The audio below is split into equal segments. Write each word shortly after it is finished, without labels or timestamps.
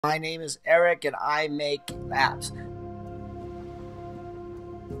My name is Eric and I make apps.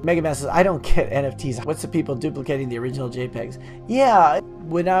 Megaman says, I don't get NFTs. What's the people duplicating the original JPEGs? Yeah,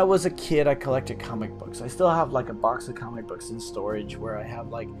 when I was a kid, I collected comic books. I still have like a box of comic books in storage where I have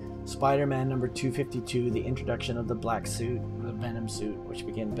like Spider-Man number 252, the introduction of the black suit, the Venom suit, which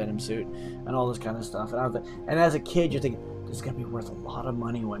became Venom suit, and all this kind of stuff. And as a kid, you're thinking, this is going to be worth a lot of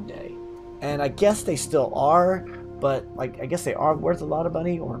money one day. And I guess they still are, but like I guess they are worth a lot of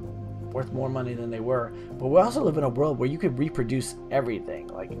money, or worth more money than they were. But we also live in a world where you could reproduce everything.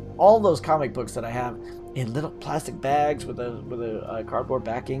 Like all those comic books that I have in little plastic bags with a cardboard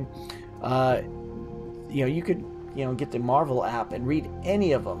backing. You could get the Marvel app and read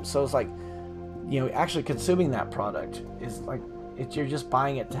any of them. So it's like, actually consuming that product is like you're just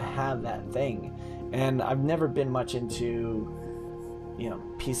buying it to have that thing. And I've never been much into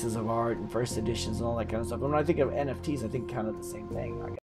pieces of art and first editions and all that kind of stuff. But when I think of NFTs, I think kind of the same thing.